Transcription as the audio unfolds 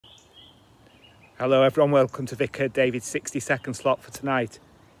Hello everyone, welcome to Vicar David's 60-second slot for tonight.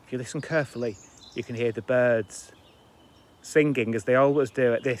 If you listen carefully, you can hear the birds singing as they always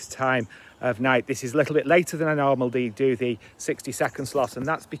do at this time of night. This is a little bit later than I normally do the 60-second slot, and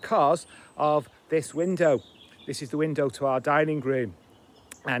that's because of this window. This is the window to our dining room,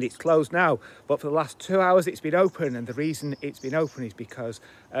 and it's closed now, but for the last 2 hours it's been open, and the reason it's been open is because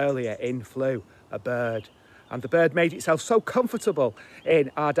earlier in flew a bird. And the bird made itself so comfortable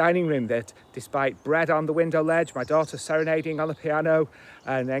in our dining room that despite bread on the window ledge, my daughter serenading on the piano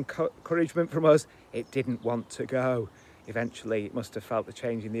and encouragement from us, it didn't want to go. Eventually, it must have felt the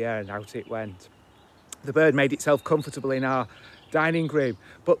change in the air and out it went. The bird made itself comfortable in our dining room,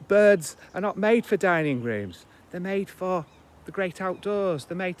 but birds are not made for dining rooms. They're made for the great outdoors.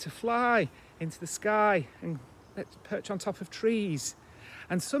 They're made to fly into the sky and perch on top of trees.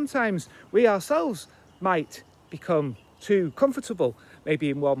 And sometimes we ourselves might become too comfortable, maybe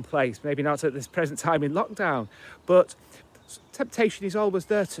in one place, maybe not at this present time in lockdown, but temptation is always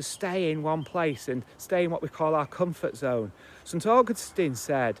there to stay in one place and stay in what we call our comfort zone. St. Augustine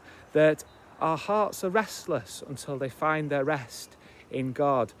said that our hearts are restless until they find their rest in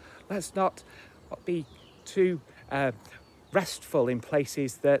God. Let's not be too restful in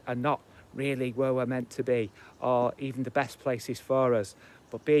places that are not really where we're meant to be, or even the best places for us,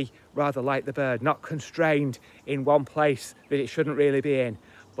 but be rather like the bird, not constrained in one place that it shouldn't really be in,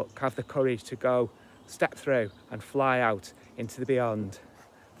 but have the courage to go, step through and fly out into the beyond.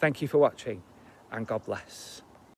 Thank you for watching, and God bless.